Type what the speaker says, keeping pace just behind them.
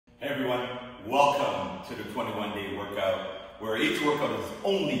Hey everyone, welcome to the 21-day workout, where each workout is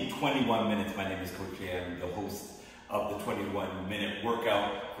only 21 minutes. My name is Coach Jay. I'm the host of the 21-minute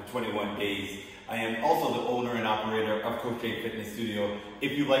workout for 21 days. I am also the owner and operator of Coach Jay Fitness Studio.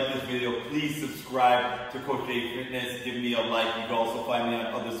 If you like this video, please subscribe to Coach Jay Fitness. Give me a like. You can also find me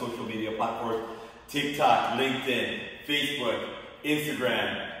on other social media platforms, TikTok, LinkedIn, Facebook,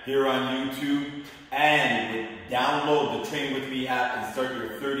 Instagram, here on YouTube, and download the Train With Me app and start your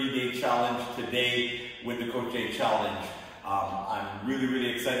 30-day challenge today with the Coach Jay Challenge. I'm really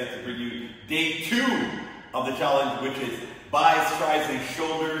excited to bring you day 2 of the challenge, which is buys, tries, and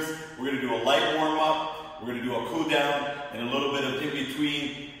shoulders. We're going to do a light warm-up, we're going to do a cool down, and a little bit of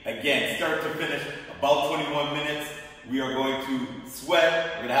in-between. Again, start to finish, about 21 minutes. We are going to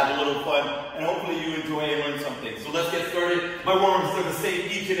sweat, we're going to have a little fun, and hopefully you enjoy and learn something. So let's get started. My warm-ups are the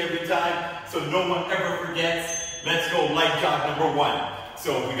same each and every time, so no one ever forgets. Let's go light jog number 1.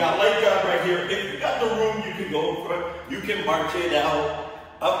 So we got light jog right here. If you got the room, you can go for it. You can march it out,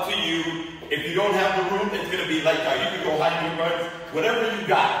 up to you. If you don't have the room, it's going to be light jog. You can go high knee runs, whatever you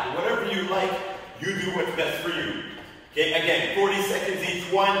got, whatever you like, you do what's best for you. Okay, again, 40 seconds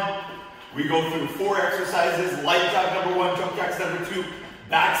each one. We go through 4 exercises, light jog number 1, jump jacks number 2,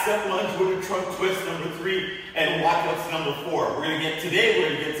 back step lunge with a trunk twist number 3, and walkouts number 4. We're going to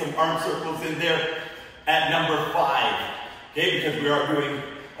get some arm circles in there at number 5, okay, because we are doing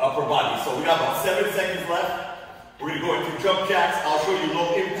upper body. So we got about 7 seconds left. We're going to go into jump jacks. I'll show you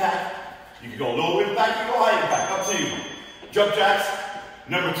low impact. You can go low impact, you can go high impact, up to you. Jump jacks,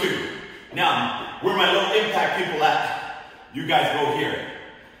 number 2. Now, where my low impact people at, you guys go here.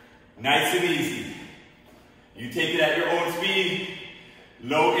 Nice and easy. You take it at your own speed.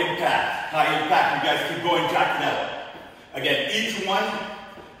 Low impact, high impact. You guys keep going, jack it out. Again, each one,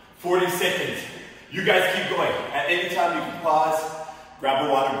 40 seconds. You guys keep going. At any time you can pause, grab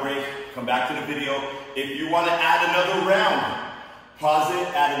a water break, come back to the video. If you want to add another round, pause it,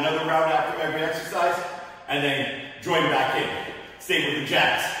 add another round after every exercise, and then join back in. Stay with the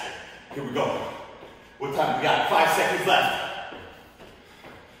jacks. Here we go. What time we got? 5 seconds left.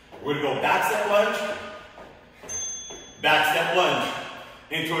 We're going to go back step lunge,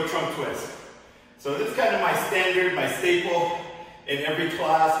 into a trunk twist. So this is kind of my standard, my staple. In every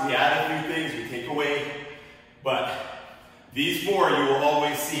class, we add a few things, we take away. But these 4 you will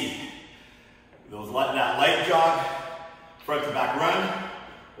always see. That light jog, front to back run,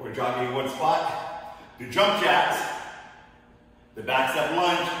 or jogging in one spot. The jump jacks, the back step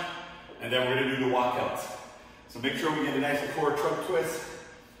lunge, and then we're going to do the walkouts. So make sure we get a nice core trunk twist.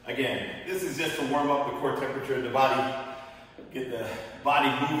 Again, this is just to warm up the core temperature of the body, get the body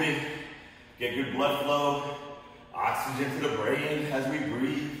moving, get good blood flow, oxygen to the brain as we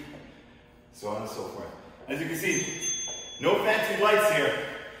breathe, so on and so forth. As you can see, no fancy lights here,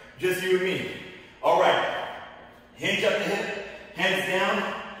 just you and me. All right, hinge up the hip, hands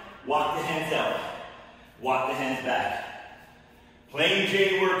down, walk the hands out, walk the hands back. Plain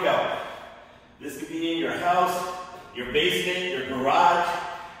Jane workout. This could be in your house, your basement, your garage,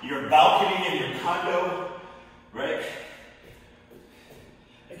 your balcony in your condo, right?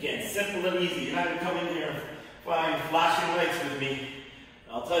 Again, simple and easy. You're not going to come in here and find flashing lights with me.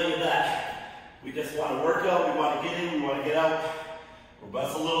 I'll tell you that. We just want to work out, we want to get in, we want to get out. We'll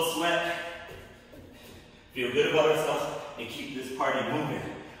bust a little sweat, feel good about ourselves, and keep this party moving.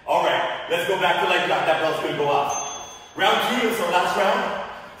 All right, let's go back to light jog. That bell's going to go off. Round 2 is our last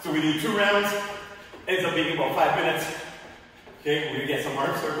round. So we do 2 rounds. Ends up being about 5 minutes. Okay, we're going to get some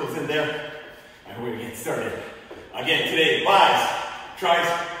arm circles in there, and we're going to get started. Again, today, buys, tries,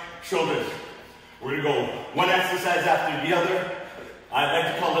 shoulders. We're going to go one exercise after the other. I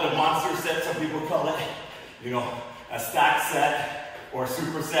like to call it a monster set. Some people call it, a stack set or a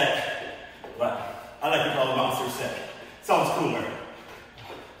super set. But I like to call it a monster set. Sounds cooler.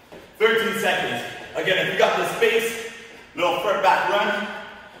 13 seconds. Again, if you got the space, little front back run,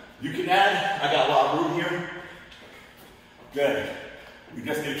 you can add. I got a lot of room here. Good. We're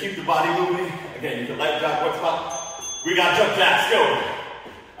just going to keep the body moving. Again, you can light jog. What's up? We got jump jacks.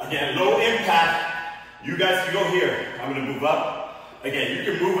 Go. Again, low impact. You guys can go here. I'm going to move up. Again, you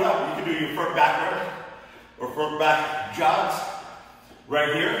can move up. You can do your front back run or front back jogs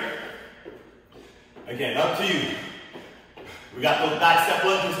right here. Again, up to you. We got those back step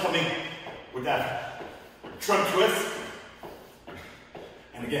lunges coming with that trunk twist.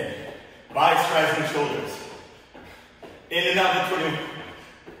 And again, buys, tries, and shoulders. In and out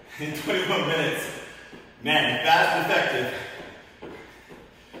in 21 minutes. Man, fast and effective.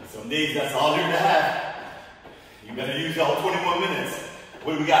 Some days that's all you're gonna have. You better use all 21 minutes.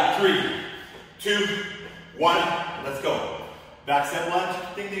 What do we got? 3, 2, 1, let's go. Back step lunge,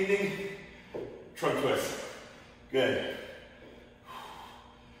 ding, ding, ding. Trunk twist. Good.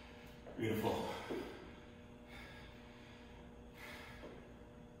 Beautiful.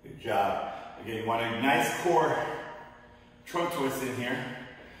 Good job. Again, you want a nice core trunk twist in here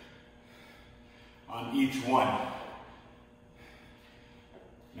on each one.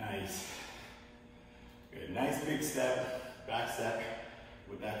 Nice. Good. Nice big step, back step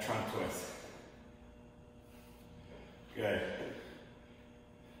with that trunk twist. Good.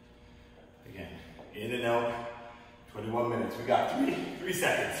 Again, in and out, 21 minutes. We got three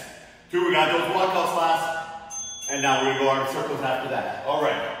seconds. 2, we got those walkouts last, and now we're gonna go arm circles after that. All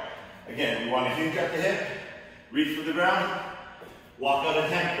right. Again, we want to hinge at the hip, reach for the ground, walk out a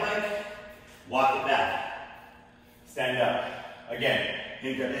hand plank, walk it back, stand up. Again,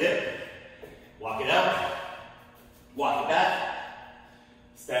 hinge at the hip, walk it out, walk it back,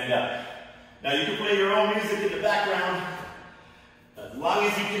 stand up. Now you can play your own music in the background. As long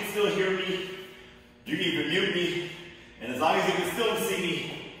as you can still hear me, you can even mute me, and as long as you can still see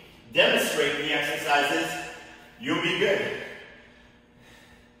me demonstrate the exercises, you'll be good.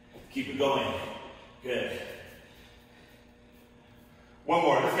 Keep it going. Good. One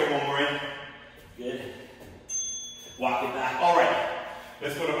more. Let's get one more in. Good. Walk it back. All right.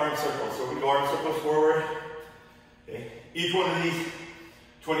 Let's go to arm circles. So we're going to go arm circles forward. Okay. Each one of these,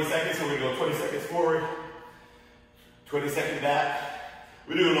 20 seconds. So we're going to go 20 seconds forward, 20 seconds back.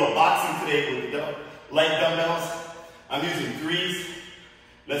 We're doing a little boxing today with light dumbbells. I'm using 3s.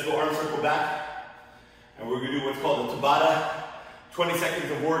 Let's go arm circle back. And we're going to do what's called a Tabata. 20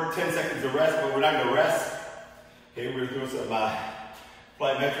 seconds of work, 10 seconds of rest, but we're not going to rest. Okay, we're going to throw some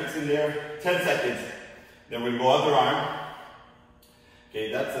plyometrics in there. 10 seconds. Then we're going to go other arm.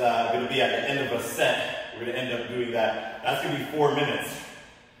 Okay, that's going to be at the end of a set. We're going to end up doing that. That's going to be 4 minutes.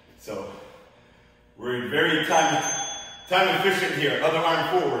 So we're very time efficient here. Other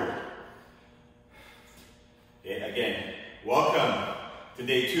arm forward. Okay, again, welcome to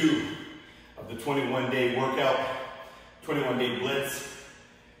day 2 of the 21-day workout. 21-day blitz.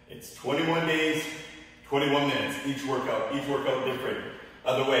 It's 21 days, 21 minutes, each workout different.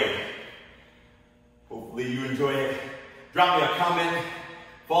 Other way. Hopefully you enjoy it. Drop me a comment,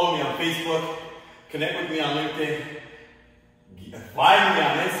 follow me on Facebook, connect with me on LinkedIn, find me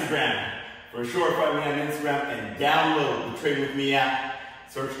on Instagram. For sure, find me on Instagram and download the Train With Me app.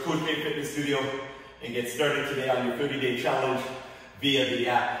 Search Coach K Fitness Studio and get started today on your 30-day challenge via the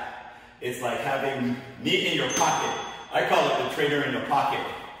app. It's like having me in your pocket. I call it the trainer in the pocket.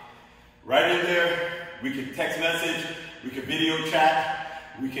 Right in there, we can text message, we can video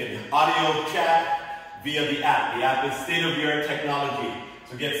chat, we can audio chat via the app. The app is state-of-the-art technology.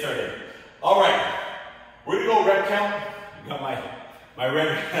 So get started. All right, we're gonna go red count. You got my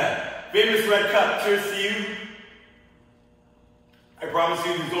red, famous red cup. Cheers to you. I promise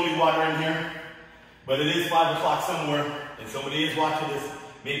you there's only water in here, but it is 5 o'clock somewhere, and somebody is watching this,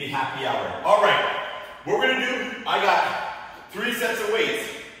 maybe happy hour. All right. What we're gonna do, I got 3 sets of weights.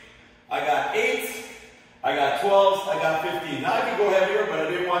 I got 8s, I got 12s, I got 15. Now I could go heavier, but I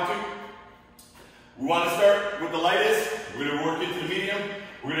didn't want to. We want to start with the lightest. We're gonna work into the medium.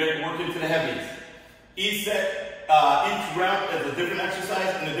 We're gonna work into the heavies. Each set, each round is a different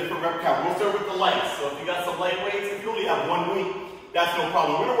exercise and a different rep count. We'll start with the lights. So if you got some light weights, if you only have 1 weight, that's no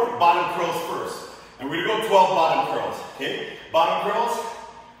problem. We're gonna work bottom curls first. And we're gonna go 12 bottom curls, okay? Bottom curls,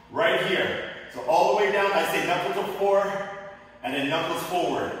 right here. So all the way down, I say knuckles to 4, and then knuckles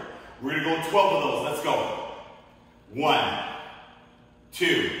forward. We're gonna go 12 of those, let's go. 1,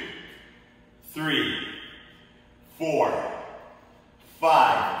 2, 3, 4,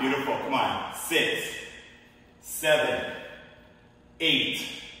 5, beautiful, come on. 6, 7, 8,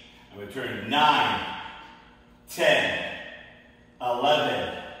 I'm gonna turn 9, 10,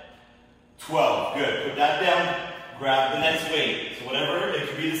 11, 12, good. Put that down. Grab the next weight. So whatever, it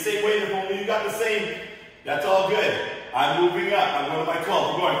could be the same weight, if only you got the same. That's all good. I'm moving up. I'm going to my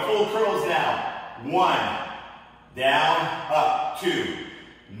 12. We're going full curls now. 1, down, up, 2.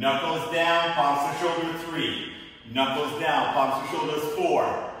 Knuckles down, palms to shoulder, 3. Knuckles down, palms to shoulders,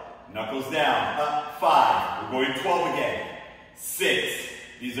 4. Knuckles down, up, 5. We're going 12 again. 6.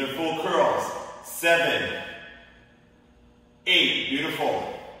 These are full curls. 7. 8.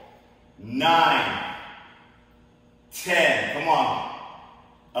 Beautiful. 9. 10, come on.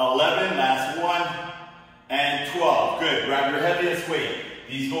 11, last one, and 12. Good, grab your heaviest weight.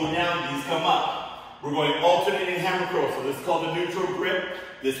 These go down, these come up. We're going alternating hammer curls. So this is called a neutral grip.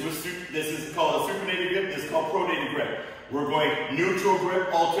 This is called a supinated grip. This is called pronated grip. We're going neutral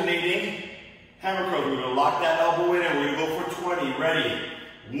grip, alternating hammer curls. We're gonna lock that elbow in and we're gonna go for 20. Ready?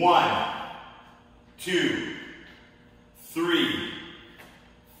 1, 2, 3,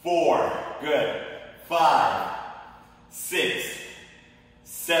 4, good, 5, 6,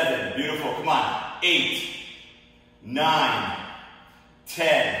 7, beautiful, come on, 8, 9,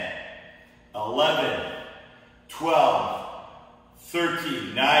 10, 11, 12,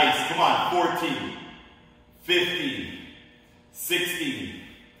 13, nice, come on, 14, 15, 16,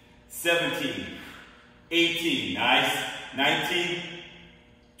 17, 18, nice, 19,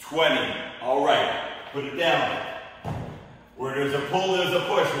 20, all right, put it down. Where there's a pull, there's a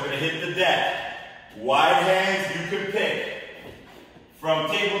push, we're gonna hit the deck. Wide hands, you can pick from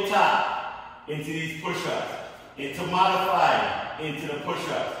tabletop into these push-ups, into modified, into the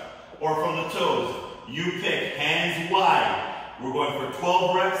push-ups, or from the toes. You pick, hands wide. We're going for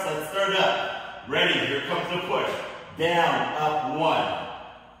 12 reps, let's start up. Ready, here comes the push. Down, up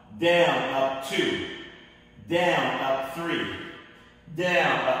 1, down, up 2, down, up 3,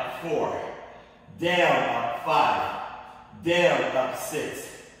 down, up 4, down, up 5, down, up 6,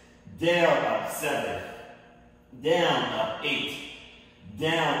 down, up 7, down, up 8,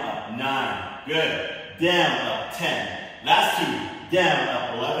 down, up 9, good, down, up 10, last 2, down,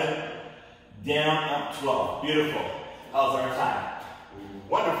 up 11, down, up 12, beautiful. How's our time?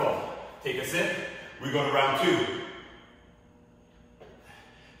 Wonderful. Take a sip. We go to round 2.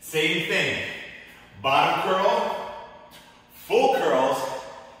 Same thing. Bottom curl, full curls,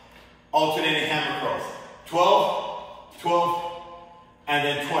 alternating hammer curls. 12, 12, and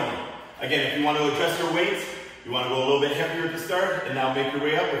then 20. Again, if you want to adjust your weights, you want to go a little bit heavier to start, and now make your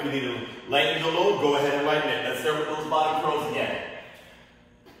way up. If you need to lighten the load, go ahead and lighten it. Let's start with those bottom curls again.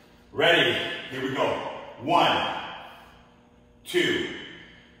 Ready? Here we go. 1, 2,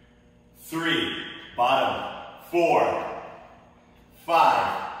 3, bottom, 4,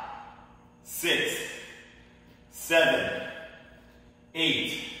 5, 6, 7,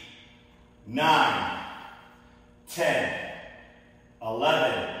 8, 9, 10,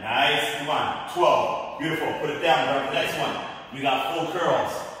 11, nice, come on, 12, beautiful, put it down, right, the next one, we got full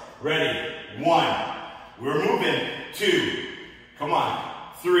curls, ready, 1, we're moving, 2, come on,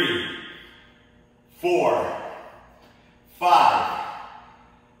 3, 4, 5,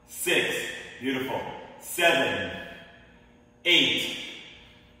 6, beautiful, 7, 8,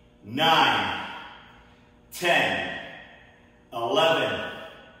 9, 10, 11,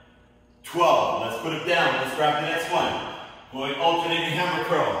 12. Let's put it down. Let's grab the next one. Going alternating hammer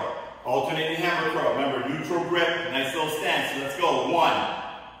curl. Alternating hammer curl. Remember, neutral grip, nice little stance. So let's go. 1,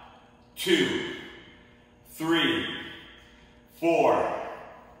 2, 3, 4,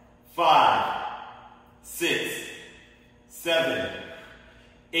 5, 6, 7,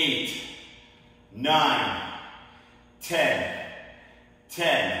 8, 9, 10,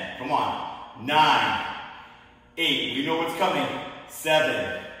 10, come on, 9, 8, we know what's coming,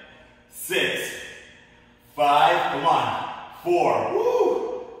 7, 6, 5, come on, 4,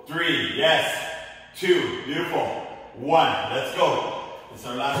 woo, 3, yes, 2, beautiful, 1, let's go. This is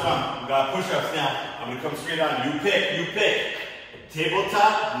our last one. We got push-ups now. I'm gonna come straight on. You pick.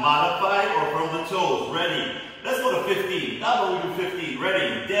 Tabletop, modified, or from the toes. Ready? Let's go to 15. Now we'll do 15.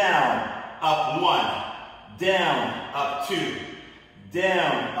 Ready? Down, up 1, down, up 2,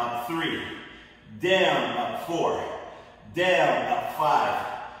 down, up 3, down, up 4, down, up 5,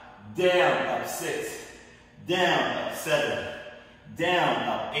 down, up 6, down, up 7, down,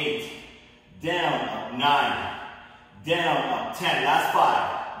 up 8, down, up 9, down, up 10, last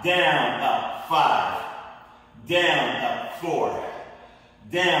 5, down, up 5, down, up 4,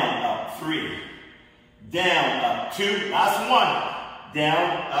 down, up 3, down, up 2, last 1,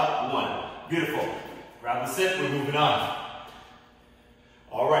 down, up 1. Beautiful. Grab the sit, we're moving on.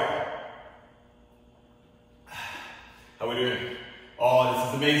 All right. How we doing? Oh, this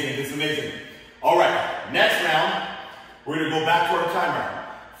is amazing, All right, next round, we're gonna go back to our timer.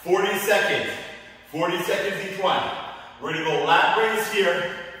 40 seconds each one. We're gonna go lat raise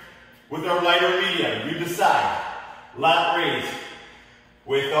here with our light or medium, you decide. Lat raise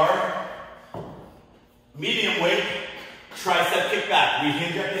with our medium weight, tricep kickback. We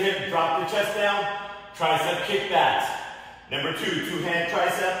hinge at the hip, drop the chest down, tricep kickbacks. Number 2, two-hand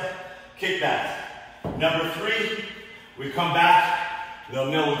tricep kickbacks. Number 3, we come back, the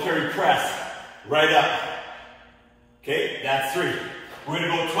military press, right up. Okay, that's 3. We're gonna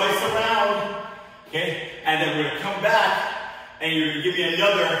go twice around, okay, and then we're gonna come back, and you're gonna give me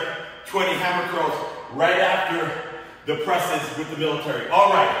another 20 hammer curls right after the presses with the military. All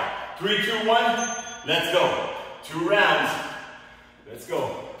right, 3, 2, 1, let's go. 2 rounds, let's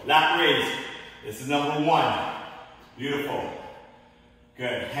go. Lat raise, this is number 1. Beautiful.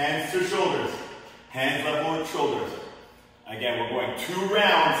 Good, hands to shoulders, hands level with shoulders. Again, we're going 2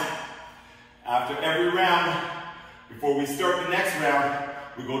 rounds. After every round, Before we start the next round,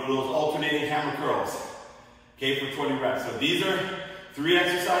 we go to those alternating hammer curls, okay, for 20 reps. So these are 3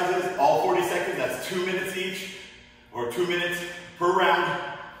 exercises, all 40 seconds, that's 2 minutes each, or 2 minutes per round.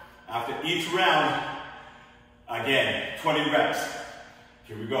 After each round, again, 20 reps.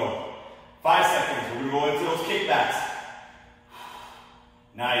 Here we go. 5 seconds, we're gonna go into those kickbacks.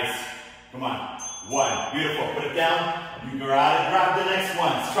 Nice, come on. 1, beautiful, put it down. You grab the next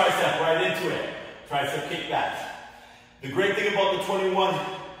one, tricep right into it. Tricep kickbacks. The great thing about the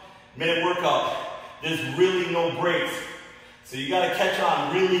 21-minute workout, there's really no breaks. So you gotta catch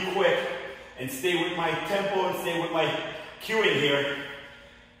on really quick and stay with my tempo and stay with my cueing here.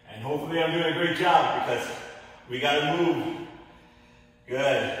 And hopefully I'm doing a great job because we gotta move.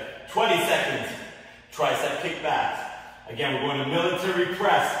 Good. 20 seconds. Tricep kickbacks. Again, we're going to military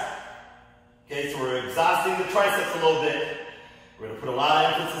press. Okay, so we're exhausting the triceps a little bit. We're gonna put a lot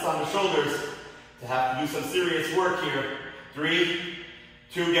of emphasis on the shoulders to have to do some serious work here. 3,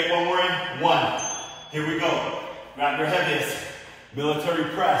 2, get one more in. 1. Here we go. Grab your heaviest. Military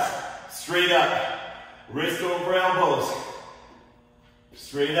press. Straight up. Wrist over elbows.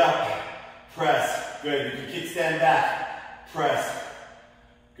 Straight up. Press. Good. You can kickstand back. Press.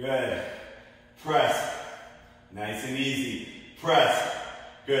 Good. Press. Nice and easy. Press.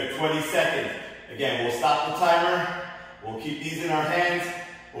 Good. 20 seconds. Again, we'll stop the timer. We'll keep these in our hands.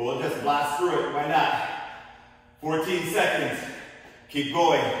 Or we'll just blast through it. Why not? 14 seconds. Keep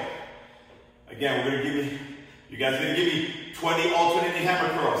going. Again, you guys are gonna give me 20 alternating hammer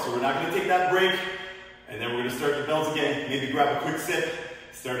curls. So we're not gonna take that break. And then we're gonna start the bells again. Maybe grab a quick sip.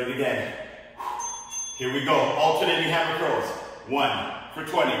 Start it again. Here we go. Alternating hammer curls. 1 for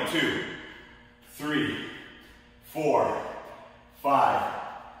 20. 2, 3, 4, 5,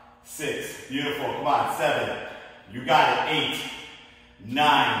 6. Beautiful. Come on. 7. You got it. 8,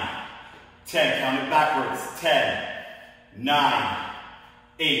 9, 10. Count it backwards. 10, 9,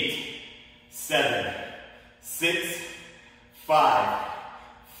 8, 7, 6, 5,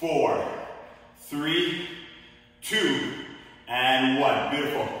 4, 3, 2, and 1.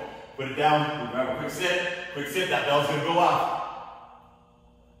 Beautiful. Put it down. We'll grab a quick sip. Quick sip. That bell's going to go off.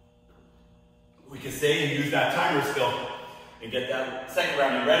 We can stay and use that timer still and get that second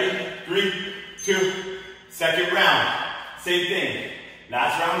round. You ready? 3, 2, second round. Same thing.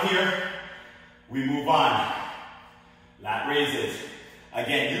 Last round here. We move on. Lat raises.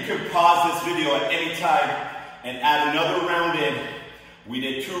 Again, you can pause this video at any time and add another round in. We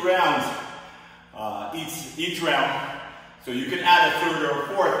did 2 rounds each round, so you can add a 3rd or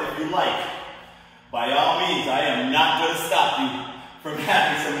a 4th if you like. By all means, I am not going to stop you from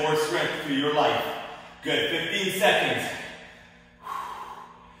having some more strength through your life. Good, 15 seconds.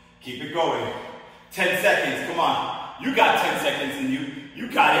 Keep it going. 10 seconds, come on. You got 10 seconds and you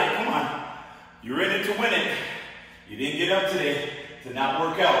got it, come on. You're in it to win it. You didn't get up today to not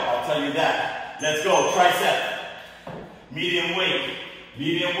work out, I'll tell you that. Let's go, tricep. Medium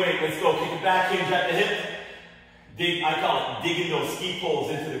weight, let's go. Kick it back, hinge at the hip. Dig, I call it digging those ski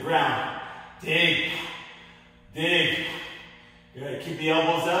poles into the ground. Dig, dig. Good, keep the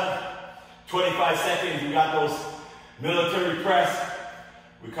elbows up. 25 seconds, we got those military press.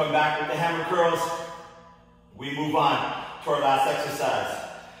 We come back with the hammer curls. We move on to our last exercise,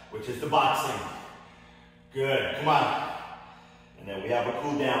 which is the boxing. Good, come on. And then we have a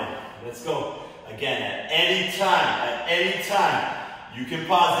cool down. Let's go. Again, at any time, you can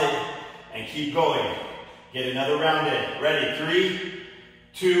pause it and keep going. Get another round in. Ready? 3,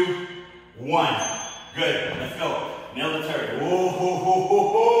 2, 1. Good, let's go. Military. Whoa, ho, ho, ho,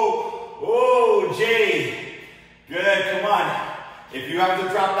 ho. Oh, Jay. Good, come on. If you have to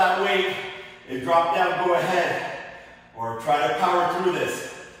drop that weight and drop down, go ahead. Or try to power through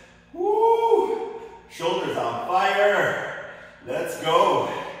this. Woo! Shoulders on fire. Let's go.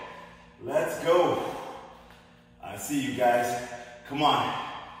 Let's go. I see you guys. Come on.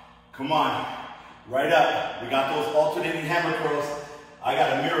 Come on. Right up. We got those alternating hammer curls. I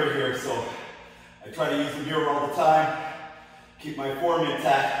got a mirror here, so I try to use the mirror all the time. Keep my form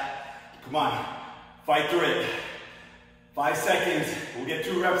intact. Come on. Fight through it. 5 seconds. We'll get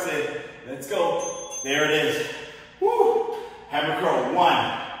 2 reps in. Let's go. There it is. Woo! Hammer curl.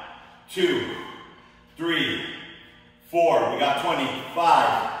 1, 2, 3, 4. We got 20.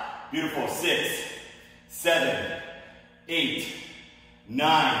 5. Beautiful. 6, 7, 8,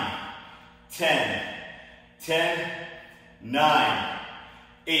 9, 10. 10, 9,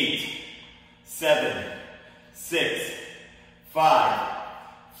 8, 7, 6, 5,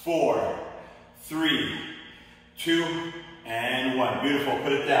 4, 3, 2, and 1. Beautiful.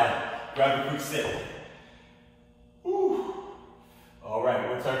 Put it down. Grab a quick sip. Woo. All right.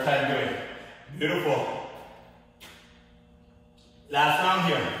 What's our time doing? Beautiful. Last round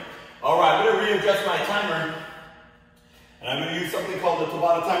here. All right, I'm gonna readjust my timer. And I'm gonna use something called the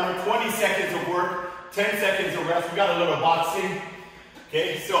Tabata timer. 20 seconds of work, 10 seconds of rest. We got a little boxing.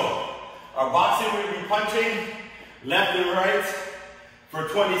 Okay, so our boxing, we're gonna be punching left and right for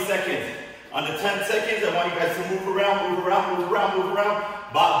 20 seconds. On the 10 seconds, I want you guys to move around, move around, move around, move around.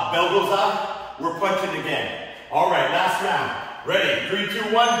 Bell goes out, we're punching again. All right, last round. Ready, 3,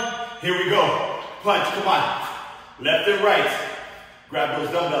 2, 1, here we go. Punch, come on. Left and right. Grab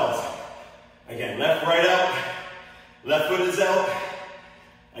those dumbbells. Again, left, right out. Left foot is out.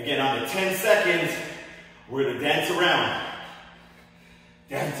 Again, on the 10 seconds, we're gonna dance around.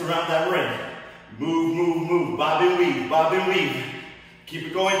 Dance around that ring. Move, move, move. Bob and weave, bob and weave. Keep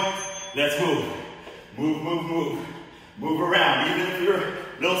it going. Let's move. Move, move, move. Move around. Even if you're a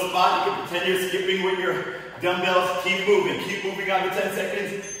little spot, you can pretend you're skipping with your dumbbells. Keep moving on the 10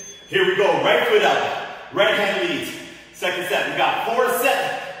 seconds. Here we go. Right foot out. Right hand leads. Second set.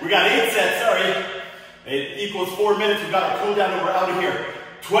 We got 8 sets, sorry. It equals 4 minutes. We got our cool down and we're out of here.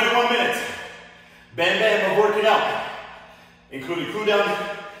 21 minutes. Bam, bam, we're working out. Including cool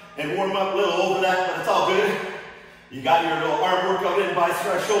down and warm up a little over that, but it's all good. You got your little arm workout in,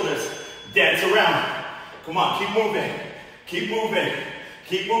 biceps, shoulders. Dance around. Come on, keep moving. Keep moving.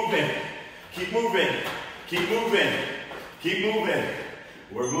 Keep moving. Keep moving. Keep moving. Keep moving.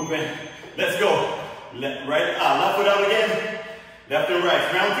 We're moving. Let's go. Left foot out again. Left and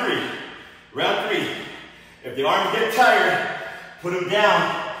right. Round 3. Round 3. If the arms get tired, put them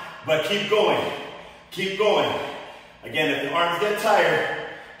down, but keep going. Keep going. Again, if the arms get tired,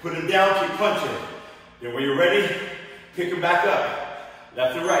 put them down, keep punching. Then when you're ready, pick them back up.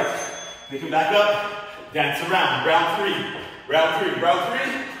 Left and right. Pick them back up. Dance around. Round 3. Round 3. Round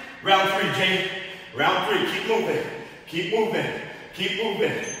 3. Round 3, Jane. Round 3. Keep moving. Keep moving. Keep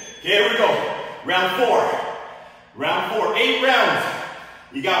moving. Okay, here we go. Round 4. Round 4. 8 rounds.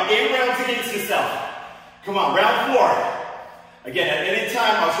 You got 8 rounds against yourself. Come on, round 4. Again, at any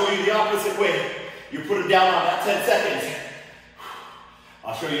time, I'll show you the opposite way. You put them down on that 10 seconds.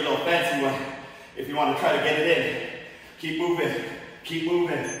 I'll show you a little fancy one if you want to try to get it in. Keep moving. Keep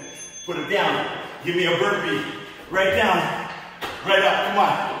moving. Put it down. Give me a burpee. Right down. Right up. Come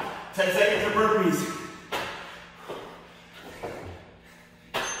on. 10 seconds of burpees.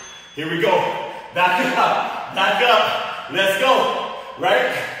 Here we go. Back it up. Back up. Let's go.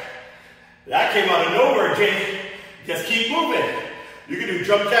 Right? That came out of nowhere, Jake. Just keep moving. You can do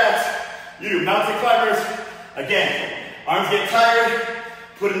jump jacks. You do mountain climbers. Again, arms get tired.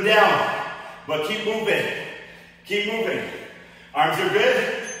 Put them down. But keep moving. Keep moving. Arms are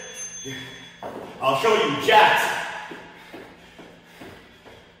good. I'll show you jacks.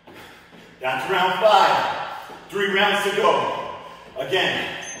 That's round 5. 3 rounds to go.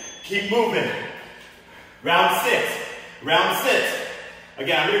 Again, keep moving. Round 6. Round 6.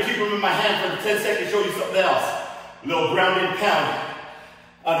 Again, I'm going to keep them in my hand for the 10 seconds, show you something else. A little ground and pound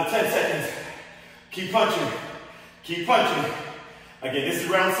on the 10 seconds. Keep punching. Keep punching. Again, this is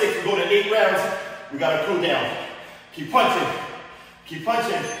round 6. We're going to 8 rounds. We got to cool down. Keep punching. Keep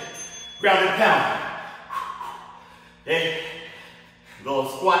punching. Ground and pound. Okay. Little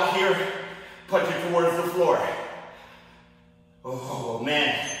squat here. Punching towards the floor. Oh,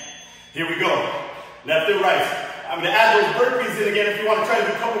 man. Here we go. Left and right. I'm going to add those burpees in again if you want to try to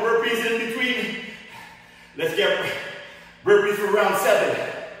do a couple burpees in between. Let's get burpees for round 7.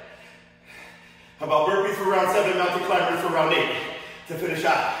 How about burpees for round 7, mountain climbers for round 8 to finish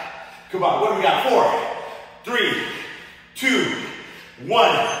out. Come on, what do we got? 4, 3, 2,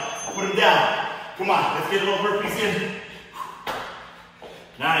 1. Put them down. Come on, let's get a little burpees in.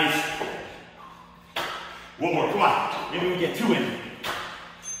 Nice. One more, come on. Maybe we get 2 in.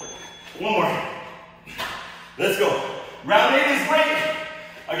 One more. Let's go. Round 8 is great.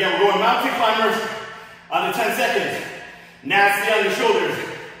 Again, we're going mountain climbers on the 10 seconds. Nasty on the shoulders.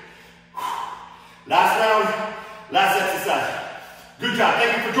 Last round, last exercise. Good job.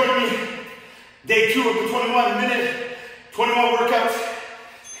 Thank you for joining me. Day 2 of the 21-minute, 21 workouts.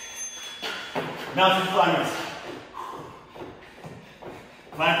 Mountain climbers.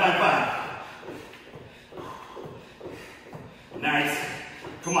 Climb, climb, climb. Nice.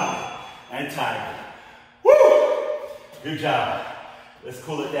 Come on. And time. Woo! Good job. Let's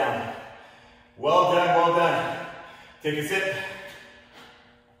cool it down. Well done, well done. Take a sip.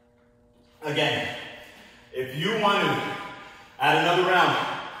 Again, if you want to add another round,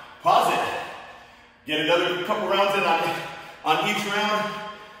 pause it. Get another couple rounds in on each round,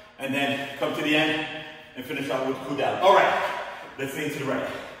 and then come to the end and finish out with cool down. All right, let's lean to the right.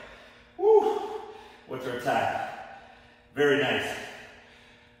 Woo! What's our time? Very nice.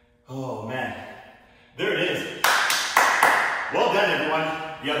 Oh man, there it is. Well done, everyone.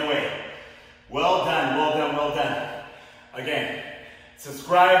 The other way. Well done, well done, well done. Again,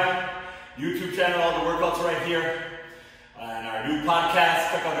 subscribe, YouTube channel, all the workouts right here. And our new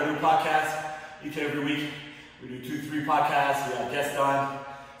podcast, check out our new podcast. Each and every week, we do 2-3 podcasts. We have guests on.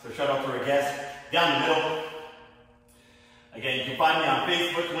 So shout out to our guests. Down the middle. Again, you can find me on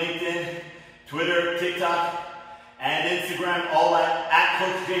Facebook, LinkedIn, Twitter, TikTok, and Instagram, all at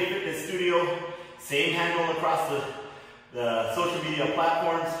Coach J Fitness Studio. Same handle across the social media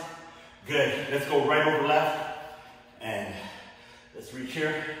platforms. Good. Let's go right over left. And let's reach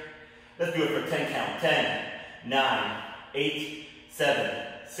here. Let's do it for 10 count. 10, 9, 8, 7,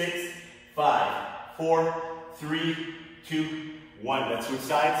 6, 5, 4, 3, 2, 1. Let's switch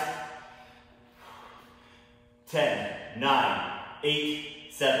sides. 10, 9, 8,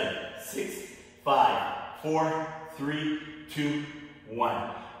 7, 6, 5, 4, 3, 2,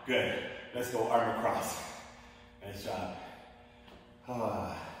 1. Good. Let's go arm across. Nice job.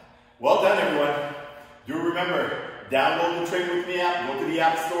 Well done, everyone. Do remember, download the Train With Me app. Go to the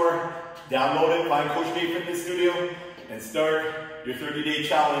App Store, download it, find Coach J Fitness Studio, and start your 30-day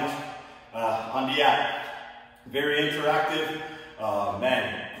challenge on the app. Very interactive.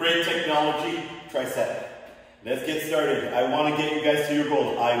 Man, great technology. Tricep. Let's get started. I want to get you guys to your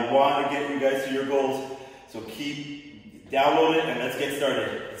goals. I want to get you guys to your goals. So download it and let's get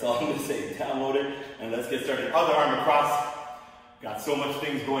started. That's all I'm going to say. Download it and let's get started. Other arm across. Got so much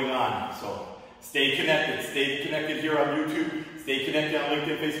things going on. So stay connected. Stay connected here on YouTube. Stay connected on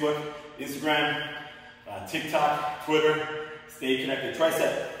LinkedIn, Facebook, Instagram, TikTok, Twitter. Stay connected.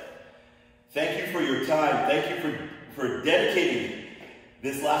 Tricep. Thank you for your time. Thank you for dedicating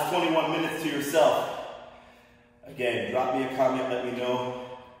this last 21 minutes to yourself. Again, drop me a comment, let me know.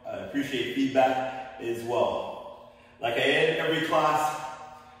 I appreciate feedback as well. Like I end every class,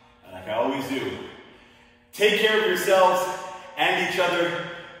 and like I always do, take care of yourselves and each other.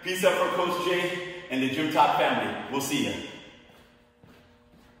 Peace up for Coach J and the Gym Talk family. We'll see you.